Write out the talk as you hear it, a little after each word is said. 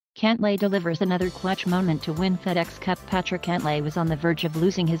Cantlay delivers another clutch moment to win FedEx Cup. Patrick Cantlay was on the verge of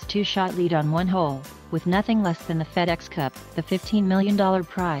losing his two-shot lead on one hole, with nothing less than the FedEx Cup, the $15 million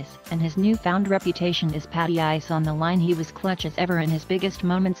prize, and his newfound reputation as patty ice on the line. He was clutch as ever in his biggest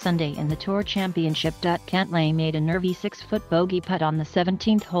moment Sunday in the Tour Championship.Cantlay made a nervy 6-foot bogey putt on the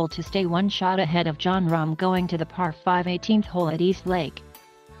 17th hole to stay one shot ahead of Jon Rahm going to the par 5 18th hole at East Lake.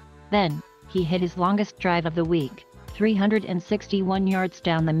 Then, he hit his longest drive of the week, 361 yards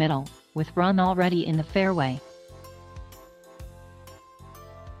down the middle, with Rahm already in the fairway.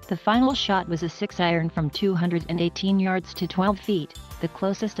 The final shot was a 6-iron from 218 yards to 12 feet, the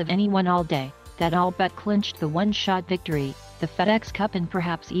closest of anyone all day, that all but clinched the one-shot victory, the FedEx Cup and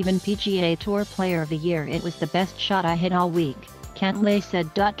perhaps even PGA Tour Player of the Year. "It was the best shot I hit all week," Cantlay said.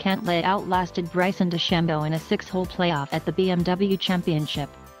 Cantlay outlasted Bryson DeChambeau in a 6-hole playoff at the BMW Championship.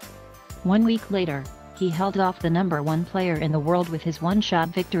 1 week later, he held off the #1 player in the world with his one-shot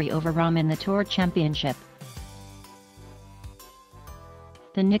victory over Rahm in the Tour Championship.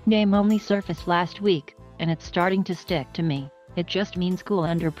 The nickname only surfaced last week, and it's starting to stick to me. It just means cool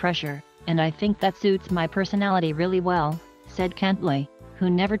under pressure, and I think that suits my personality really well, said Cantlay,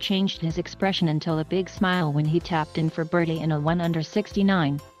 who never changed his expression until a big smile when he tapped in for birdie in a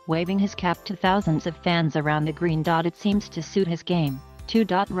 1-under-69, waving his cap to thousands of fans around the green. It seems to suit his game, too.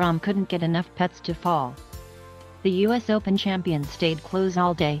 Rahm couldn't get enough putts to fall. The US Open champion stayed close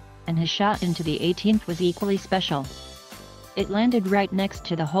all day, and his shot into the 18th was equally special. It landed right next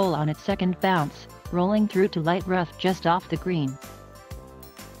to the hole on its second bounce, rolling through to light rough just off the green.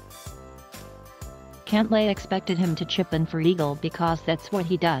 Cantlay expected him to chip in for eagle because that's what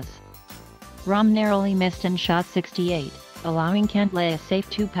he does. Rahm narrowly missed and shot 68, allowing Cantlay a safe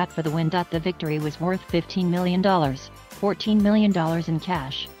 2-putt for the win. The victory was worth $15 million, $14 million in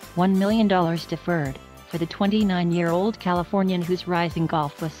cash, $1 million deferred, for the 29-year-old Californian whose rise in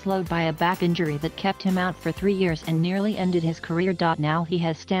golf was slowed by a back injury that kept him out for 3 years and nearly ended his career. Now he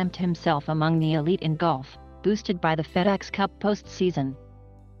has stamped himself among the elite in golf, boosted by the FedEx Cup postseason.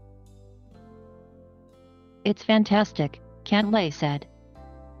 "It's fantastic," Cantlay said.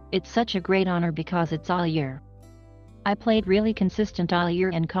 "It's such a great honor because it's all year. I played really consistent all year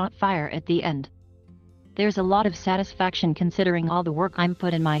and caught fire at the end. There's a lot of satisfaction considering all the work I'm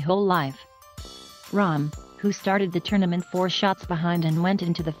put in my whole life." Rahm, who started the tournament 4 shots behind and went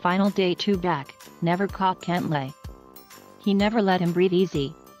into the final day 2 back, never caught Cantlay. He never let him breathe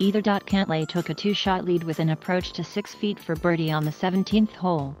easy, either. Cantlay took a 2-shot lead with an approach to 6 feet for birdie on the 17th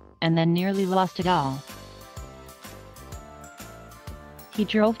hole, and then nearly lost it all. He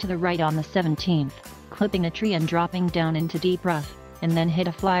drove to the right on the 17th, clipping a tree and dropping down into deep rough, and then hit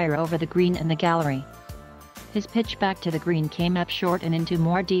a flyer over the green and the gallery. His pitch back to the green came up short and into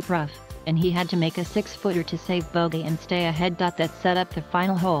more deep rough, and he had to make a 6-footer to save bogey and stay ahead. That set up the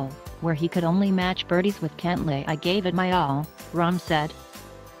final hole, where he could only match birdies with Cantlay. "I gave it my all," Rahm said.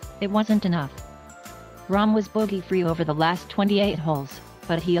 "It wasn't enough." Rahm was bogey-free over the last 28 holes,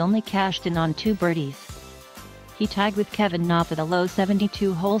 but he only cashed in on 2 birdies. He tied with Kevin Na for the low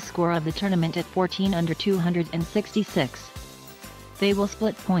 72-hole score of the tournament at 14 under 266. They will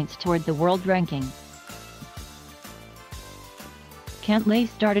split points toward the world ranking. Cantlay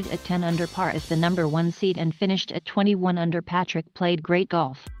started at 10 under par as the #1 seed and finished at 21 under. "Patrick played great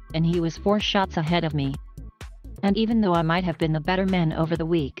golf, and he was 4 shots ahead of me. And even though I might have been the better man over the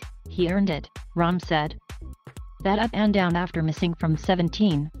week, he earned it," Rahm said. "That up and down after missing from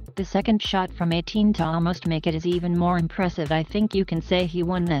 17, the second shot from 18 to almost make it is even more impressive. I think you can say he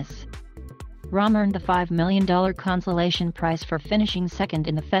won this." Rahm earned the $5 million consolation prize for finishing second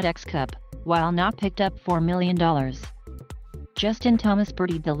in the FedEx Cup, while Na picked up $4 million. Justin Thomas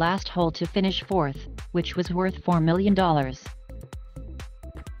birdied the last hole to finish 4th, which was worth $4 million.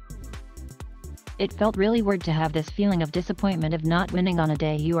 "It felt really weird to have this feeling of disappointment of not winning on a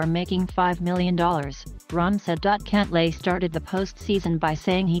day you are making $5 million, Rahm said. Cantlay started the postseason by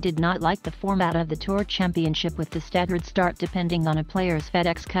saying he did not like the format of the Tour Championship with the staggered start depending on a player's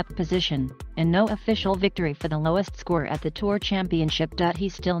FedEx Cup position, and no official victory for the lowest score at the Tour Championship.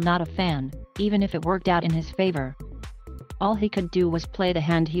 He's still not a fan, even if it worked out in his favor. All he could do was play the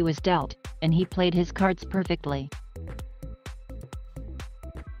hand he was dealt, and he played his cards perfectly.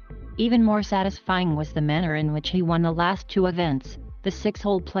 Even more satisfying was the manner in which he won the last 2 events, the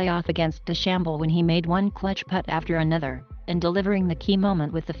 6-hole playoff against DeChambeau when he made one clutch putt after another, and delivering the key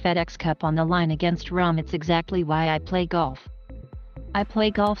moment with the FedEx Cup on the line against Rahm. "It's exactly why I play golf. I play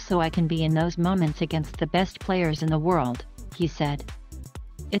golf so I can be in those moments against the best players in the world," he said.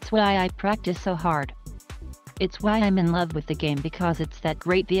 "It's why I practice so hard. It's why I'm in love with the game because it's that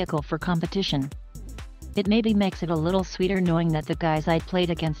great vehicle for competition." It maybe makes it a little sweeter knowing that the guys I played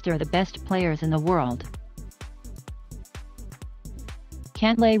against are the best players in the world.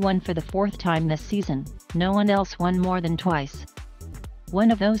 Cantlay won for the 4th time this season. No one else won more than twice.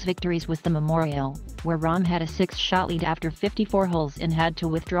 One of those victories was the Memorial, where Rahm had a 6-shot lead after 54 holes and had to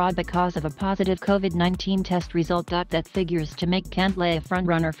withdraw because of a positive COVID-19 test result. That figures to make Cantlay a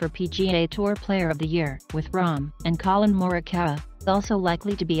frontrunner for PGA Tour Player of the Year, with Rahm and Collin Morikawa also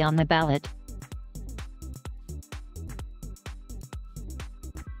likely to be on the ballot.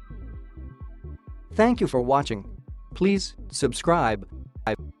 Thank you for watching. Please subscribe.